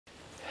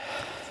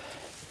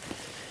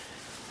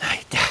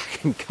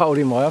fucking cold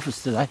in my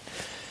office today.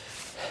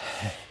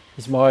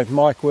 Is my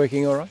mic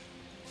working all right?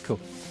 Cool.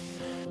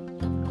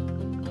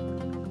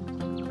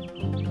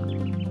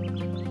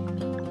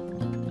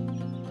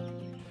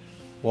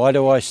 Why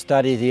do I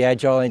study the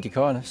Agile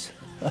Antechinus?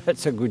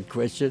 That's a good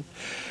question.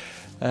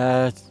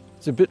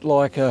 It's a bit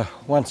like a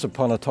once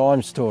upon a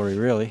time story,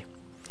 really.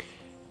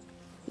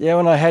 Yeah,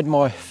 when I had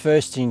my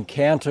first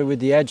encounter with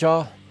the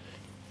Agile,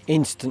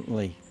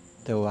 instantly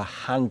there were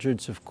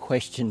hundreds of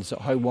questions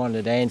that I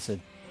wanted answered.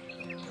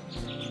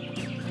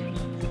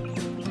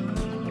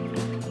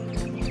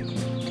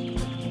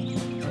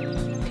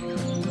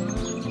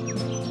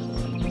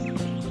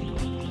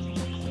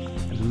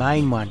 The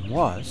main one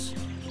was,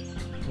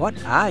 what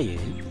are you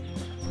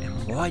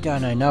and why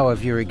don't I know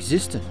of your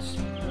existence?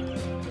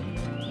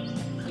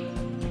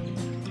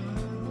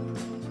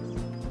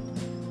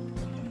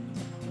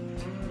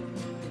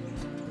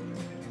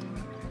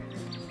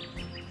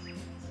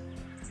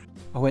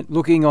 I went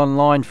looking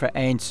online for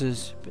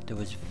answers, but there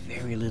was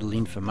very little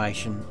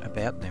information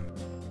about them.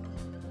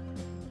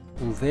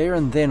 Well, there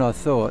and then I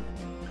thought,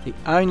 the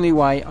only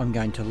way I'm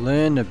going to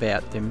learn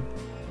about them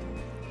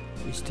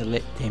is to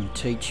let them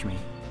teach me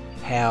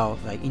how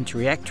they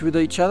interact with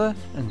each other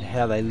and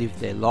how they live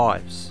their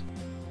lives.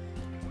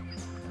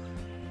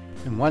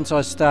 And once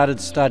I started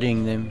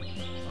studying them,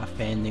 I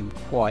found them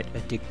quite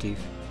addictive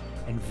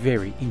and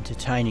very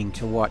entertaining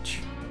to watch.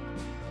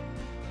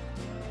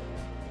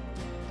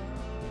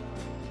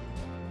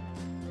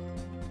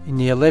 In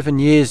the 11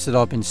 years that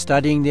I've been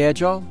studying the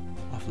Agile,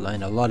 I've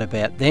learned a lot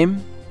about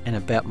them and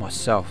about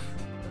myself.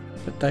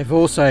 But they've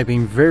also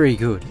been very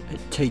good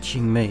at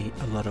teaching me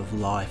a lot of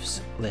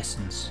life's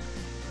lessons.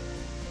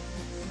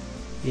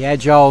 The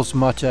Agile's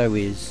motto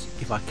is,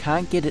 if I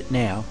can't get it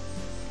now,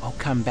 I'll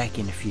come back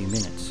in a few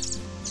minutes.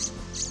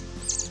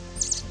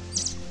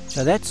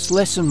 So that's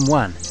lesson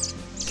 1.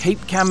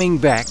 Keep coming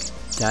back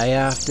day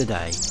after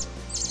day,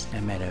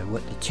 no matter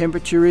what the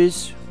temperature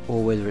is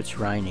or whether it's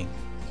raining.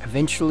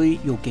 Eventually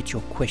you'll get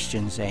your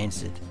questions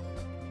answered.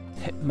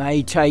 It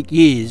may take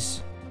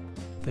years,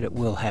 but it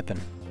will happen.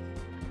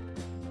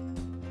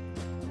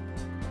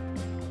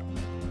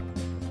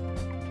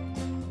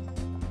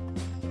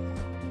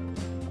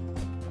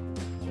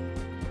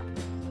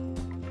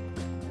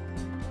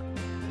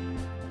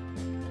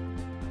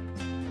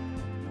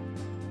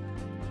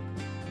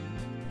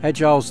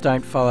 Agiles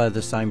don't follow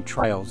the same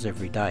trails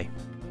every day.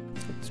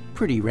 It's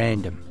pretty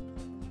random.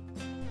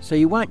 So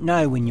you won't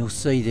know when you'll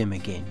see them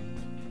again.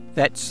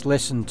 That's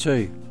lesson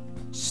 2.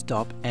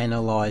 Stop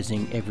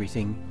analysing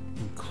everything,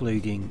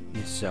 including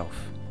yourself.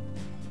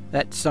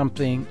 That's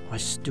something I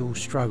still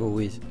struggle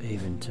with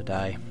even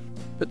today.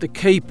 But the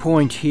key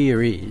point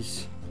here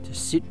is to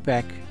sit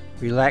back,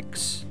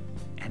 relax,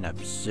 and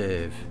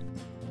observe.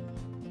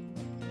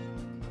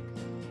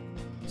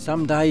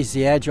 Some days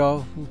the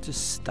Agile will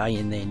just stay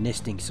in their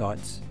nesting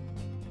sites,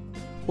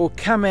 or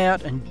come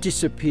out and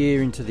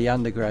disappear into the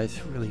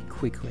undergrowth really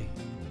quickly,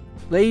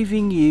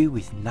 leaving you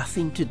with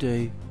nothing to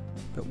do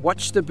but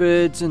watch the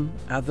birds and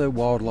other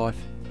wildlife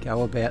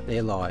go about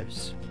their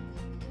lives.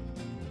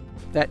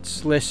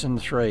 That's lesson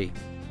 3.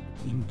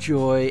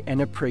 Enjoy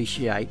and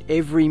appreciate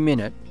every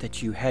minute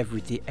that you have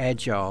with the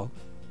Agile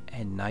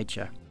and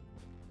nature.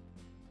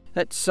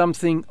 That's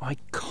something I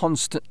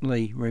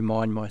constantly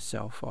remind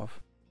myself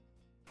of.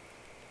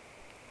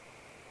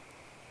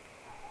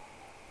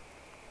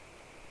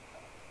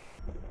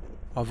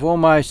 I've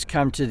almost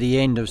come to the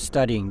end of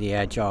studying the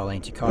Agile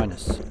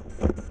Antechinus.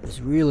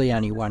 There's really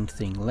only one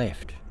thing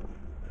left.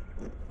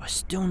 I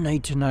still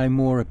need to know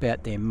more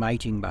about their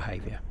mating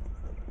behaviour.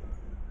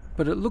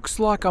 But it looks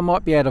like I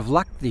might be out of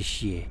luck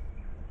this year.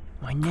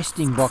 My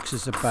nesting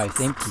boxes are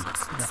both empty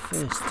for the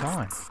first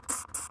time.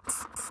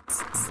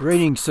 The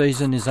breeding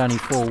season is only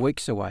 4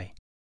 weeks away,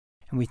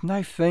 and with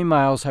no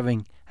females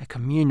having a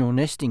communal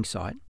nesting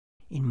site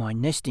in my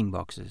nesting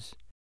boxes,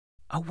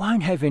 I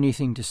won't have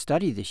anything to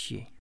study this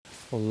year.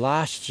 Well,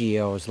 last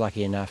year I was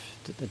lucky enough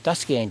that the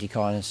dusky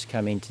Antechinus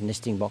come into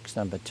nesting box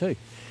number 2,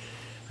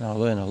 and I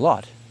learned a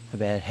lot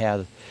about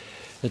how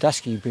the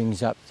dusky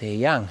brings up their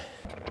young.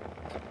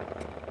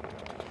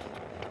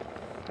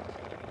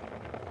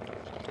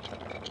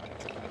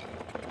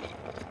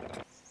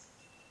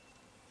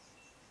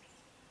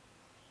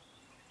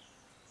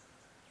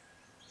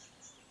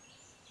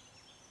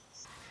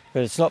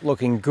 But it's not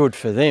looking good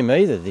for them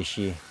either this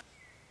year.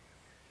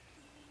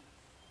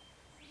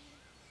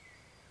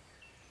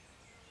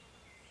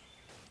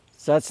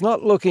 So it's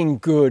not looking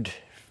good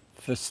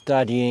for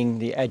studying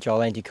the Agile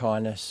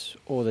Antechinus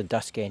or the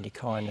dusky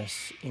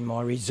Antechinus in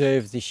my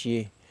reserve this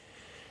year.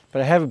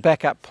 But I have a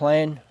backup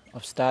plan.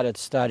 I've started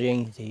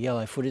studying the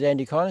yellow-footed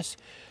Antechinus,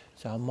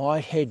 so I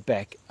might head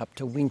back up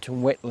to winter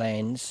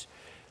wetlands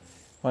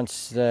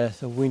once the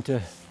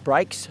winter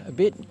breaks a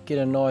bit, get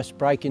a nice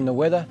break in the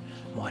weather.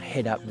 I might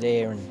head up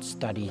there and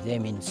study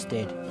them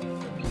instead.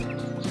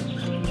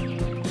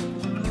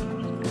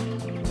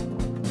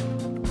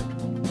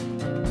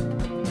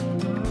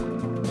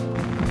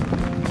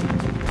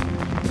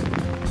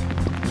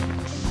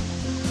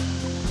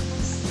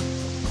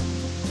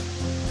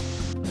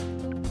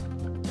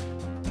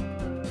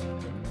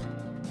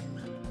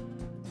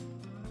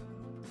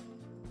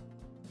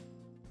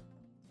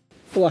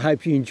 Well, I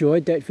hope you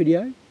enjoyed that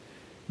video.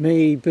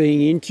 Me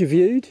being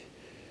interviewed.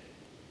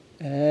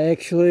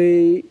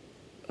 Actually,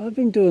 I've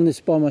been doing this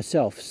by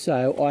myself,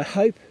 so I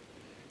hope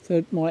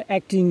that my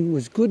acting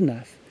was good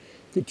enough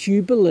that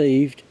you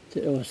believed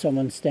that there was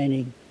someone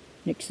standing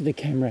next to the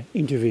camera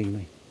interviewing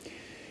me.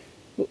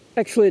 Well,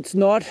 actually, it's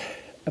not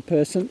a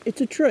person,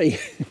 it's a tree.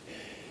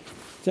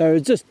 So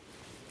it's just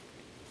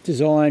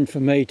designed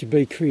for me to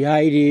be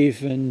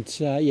creative and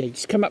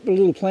just come up with a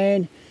little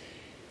plan,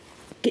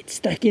 get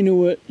stuck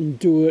into it and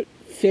do it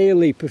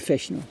fairly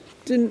professional.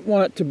 Didn't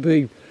want it to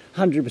be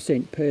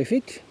 100%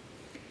 perfect,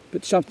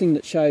 but something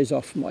that shows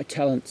off my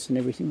talents and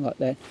everything like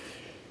that.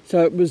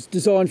 So it was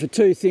designed for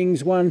two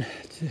things. One,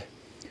 to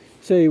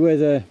see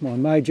whether my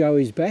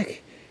mojo is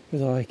back,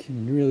 whether I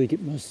can really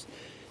get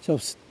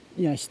myself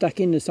stuck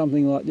into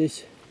something like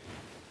this.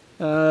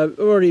 I've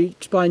already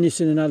explained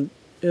this in another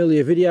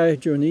earlier video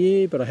during the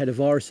year, but I had a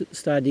virus at the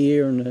start of the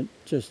year and it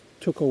just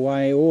took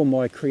away all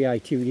my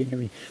creativity and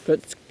everything.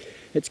 But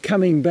it's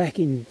coming back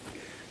in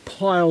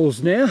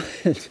piles now.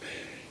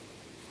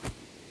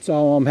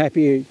 So I'm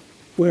happy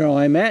where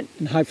I'm at,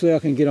 and hopefully I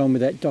can get on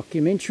with that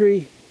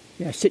documentary.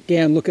 Sit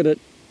down, look at it.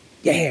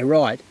 Yeah,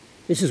 right.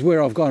 This is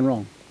where I've gone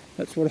wrong.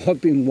 That's what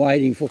I've been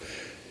waiting for.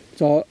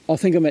 So I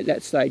think I'm at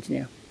that stage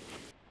now.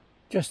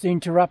 Just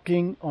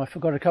interrupting, I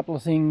forgot a couple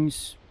of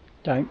things.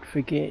 Don't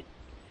forget,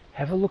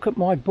 have a look at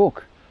my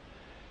book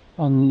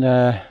on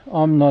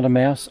I'm Not a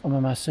Mouse, I'm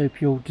a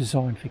Marsupial,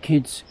 designed for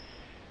kids.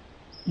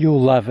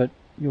 You'll love it.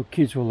 Your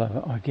kids will love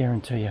it, I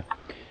guarantee you.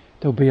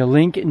 There'll be a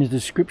link in the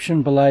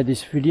description below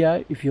this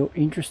video if you're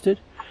interested.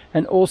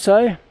 And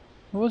also,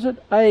 what was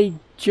it?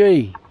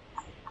 AG.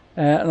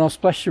 And I'll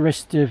splash the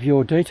rest of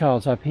your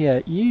details up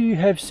here. You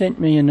have sent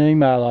me an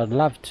email I'd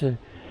love to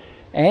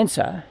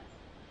answer,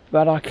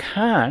 but I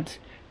can't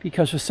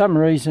because for some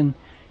reason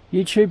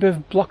YouTube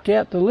have blocked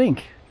out the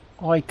link.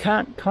 I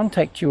can't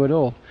contact you at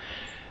all.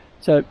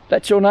 So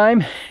that's your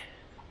name.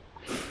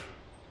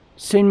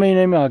 Send me an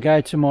email. Go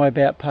to my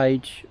About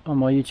page on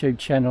my YouTube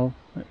channel.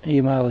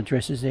 Email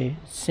address is there.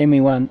 Send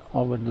me one.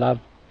 I would love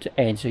to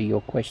answer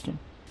your question.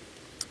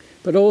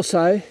 But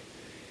also,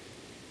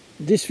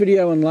 this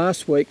video and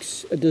last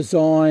week's are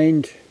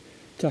designed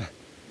to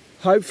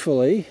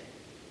hopefully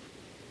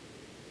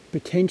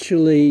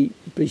potentially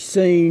be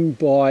seen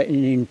by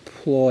an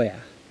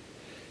employer.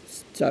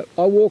 So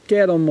I walked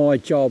out on my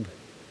job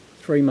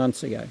 3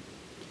 months ago.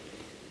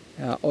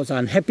 I was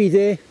unhappy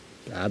there,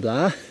 blah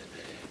blah,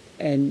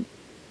 and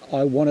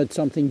I wanted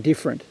something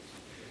different.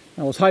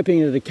 I was hoping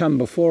it would come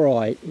before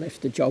I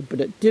left the job,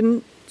 but it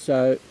didn't.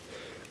 So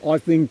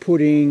I've been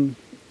putting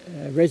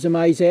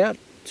resumes out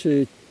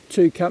to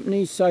 2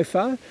 companies so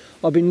far.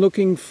 I've been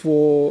looking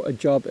for a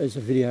job as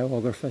a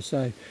videographer,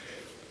 so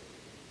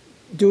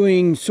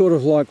doing sort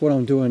of like what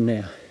I'm doing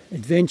now,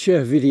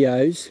 adventure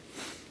videos,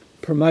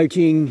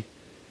 promoting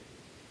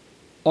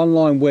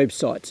online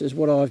websites is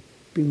what I've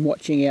been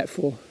watching out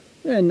for,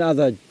 and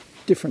other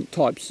different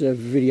types of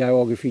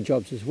videography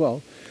jobs as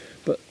well.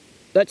 But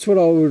that's what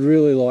I would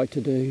really like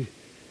to do,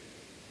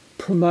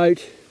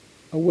 promote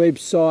a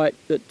website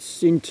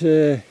that's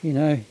into,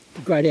 the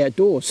great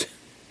outdoors.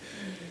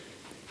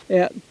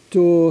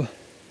 Outdoor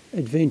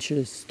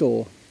adventure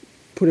store.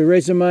 Put a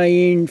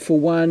resume in for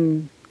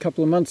one a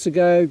couple of months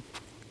ago.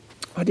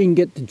 I didn't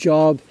get the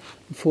job,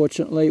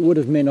 unfortunately. It would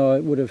have meant I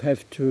would have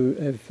had to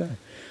have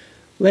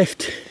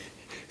left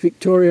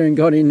Victoria and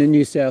got into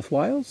New South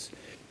Wales.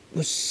 It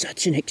was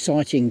such an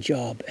exciting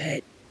job.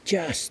 It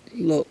just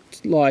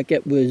looked like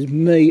it was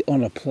me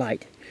on a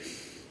plate.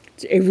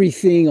 It's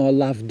everything I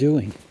love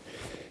doing.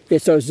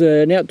 Yes, so it was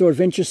an outdoor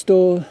adventure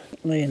store,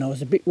 and I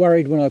was a bit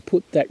worried when I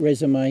put that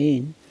resume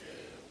in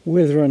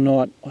whether or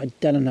not I'd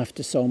done enough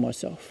to sell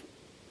myself.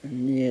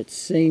 And yeah, it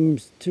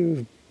seems to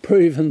have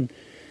proven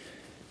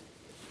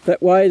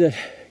that way that,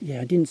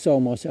 I didn't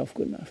sell myself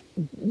good enough.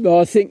 But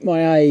I think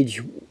my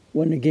age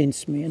went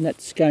against me, and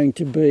that's going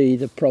to be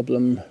the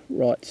problem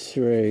right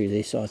through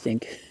this, I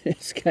think.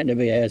 It's going to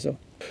be a hassle.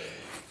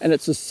 And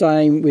it's the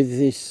same with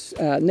this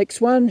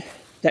next one.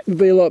 That would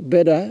be a lot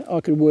better.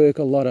 I could work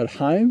a lot at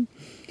home,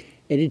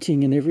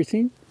 editing and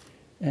everything.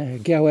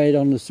 Go out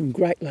onto some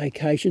great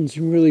locations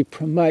and really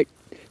promote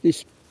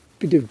this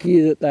bit of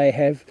gear that they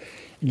have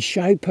and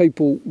show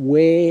people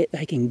where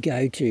they can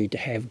go to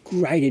have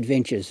great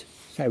adventures.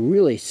 So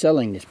really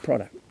selling this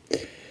product.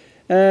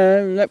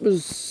 That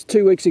was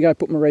 2 weeks ago. I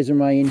put my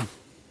resume in.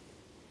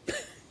 I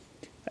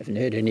haven't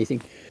heard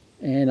anything.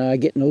 And I'm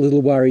getting a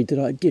little worried that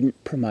I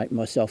didn't promote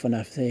myself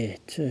enough there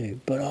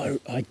too. But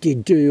I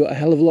did do a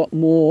hell of a lot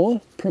more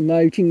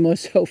promoting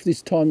myself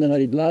this time than I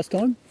did last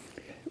time.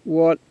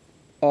 What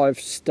I've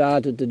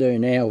started to do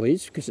now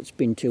is, because it's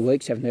been 2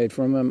 weeks, haven't heard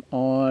from them,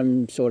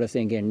 I'm sort of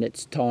thinking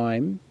it's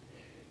time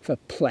for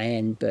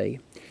Plan B.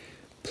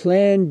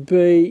 Plan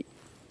B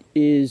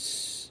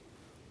is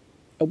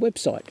a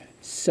website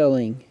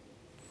selling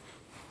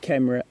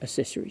camera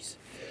accessories.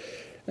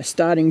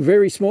 Starting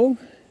very small,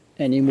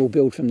 and then we'll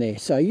build from there.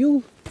 So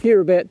you'll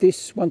hear about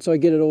this once I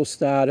get it all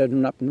started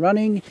and up and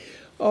running.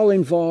 I'll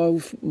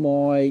involve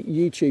my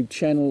YouTube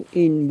channel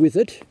in with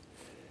it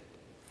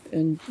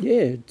And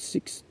yeah, it's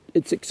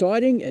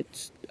exciting,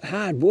 it's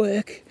hard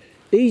work,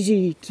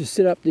 easy to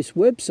set up this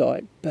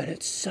website, but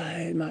it's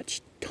so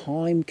much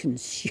time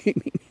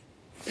consuming.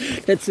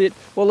 That's it.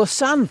 Well, the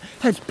sun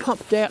has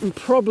popped out and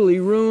probably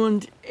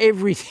ruined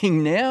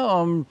everything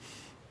now.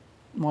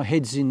 My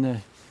head's in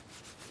the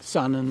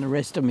sun and the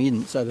rest of me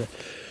isn't, so the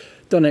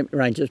dynamic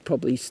range is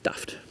probably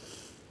stuffed.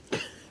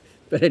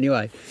 But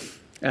anyway,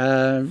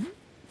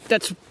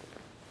 that's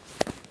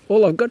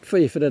all I've got for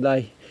you for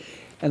today.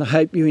 And I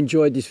hope you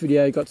enjoyed this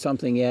video, got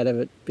something out of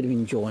it, bit of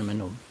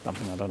enjoyment or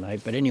something, I don't know.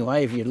 But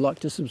anyway, if you'd like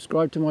to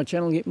subscribe to my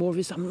channel and get more of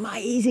this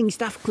amazing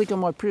stuff, click on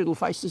my pretty little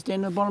face just down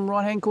in the bottom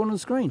right hand corner of the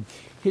screen.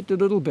 Hit the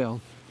little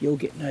bell, you'll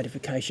get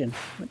notification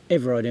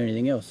whenever I do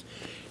anything else.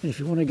 And if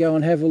you want to go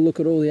and have a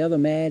look at all the other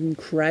mad and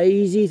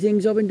crazy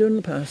things I've been doing in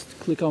the past,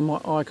 click on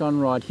my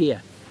icon right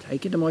here.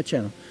 Take it to my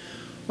channel.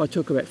 I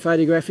talk about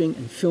photographing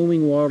and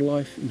filming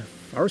wildlife in the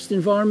forest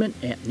environment,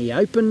 out in the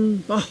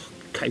open,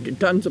 came to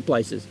tons of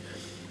places.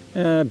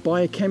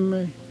 Buy a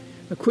camera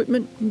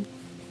equipment and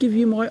give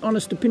you my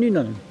honest opinion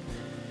on them.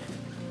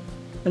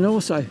 And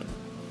also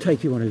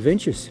take you on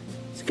adventures.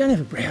 So go and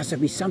have a browse,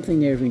 there'll be something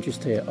there of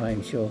interest to you, I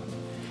am sure.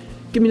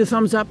 Give me the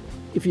thumbs up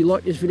if you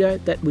like this video,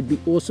 that would be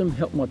awesome,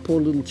 help my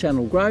poor little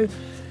channel grow.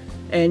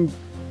 And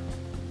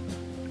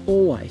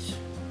always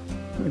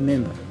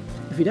remember,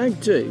 if you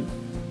don't do,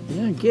 you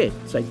don't get.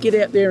 So get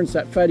out there and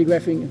start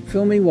photographing and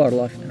filming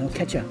wildlife, and I'll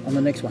catch you on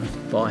the next one.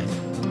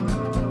 Bye.